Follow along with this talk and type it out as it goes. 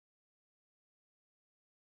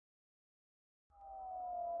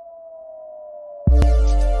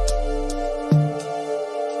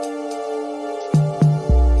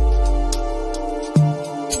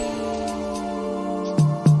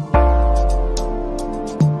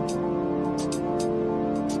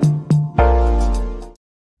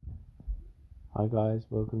Hi guys,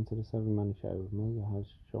 welcome to the 7 Money Show with me, your host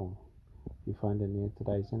Sean. If you find any of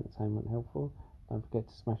today's entertainment helpful, don't forget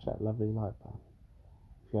to smash that lovely like button.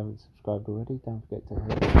 If you haven't subscribed already, don't forget to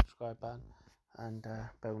hit the subscribe button and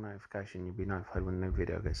bell notification. You'll be notified when a new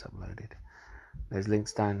video gets uploaded. There's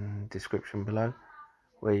links down in the description below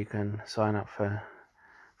where you can sign up for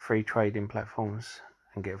free trading platforms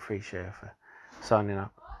and get a free share for signing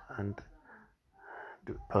up and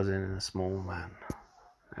depositing in a small amount.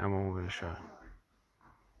 Now I'm on with the show.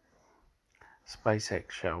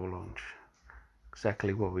 SpaceX shuttle launch,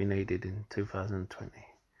 exactly what we needed in 2020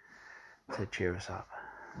 to cheer us up.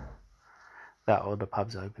 That or the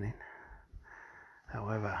pubs opening.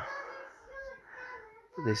 However,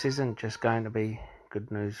 this isn't just going to be good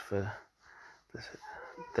news for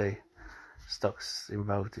the stocks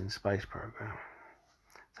involved in the space program,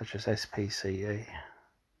 such as SPCE.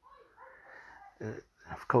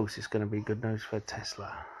 Of course, it's going to be good news for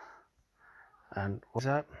Tesla. And what's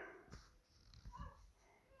that?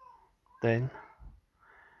 Then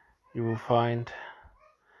you will find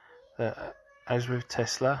that, as with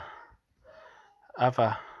Tesla,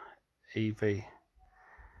 other EV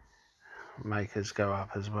makers go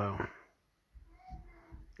up as well.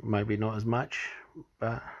 Maybe not as much,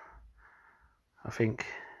 but I think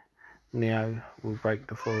NIO will break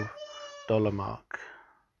the $4 mark.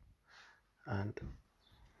 And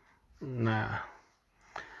now,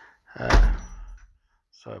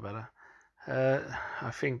 sorry about that.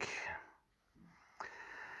 I think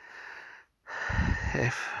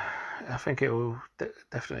it will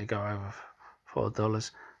definitely go over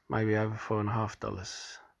 $4, maybe over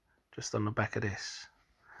 $4.50, just on the back of this.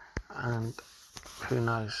 And who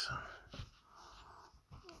knows,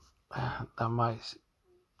 that might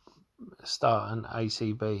start an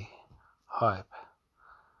ACB hype,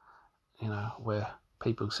 where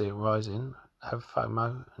people see it rising, have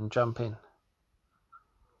FOMO and jump in.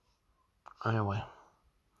 Anyway,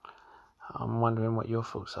 I'm wondering what your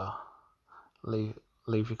thoughts are.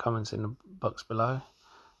 Leave your comments in the box below.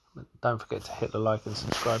 But don't forget to hit the like and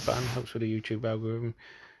subscribe button. Helps with the YouTube algorithm,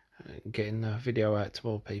 getting the video out to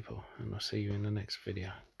more people. And I'll see you in the next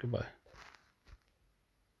video. Goodbye.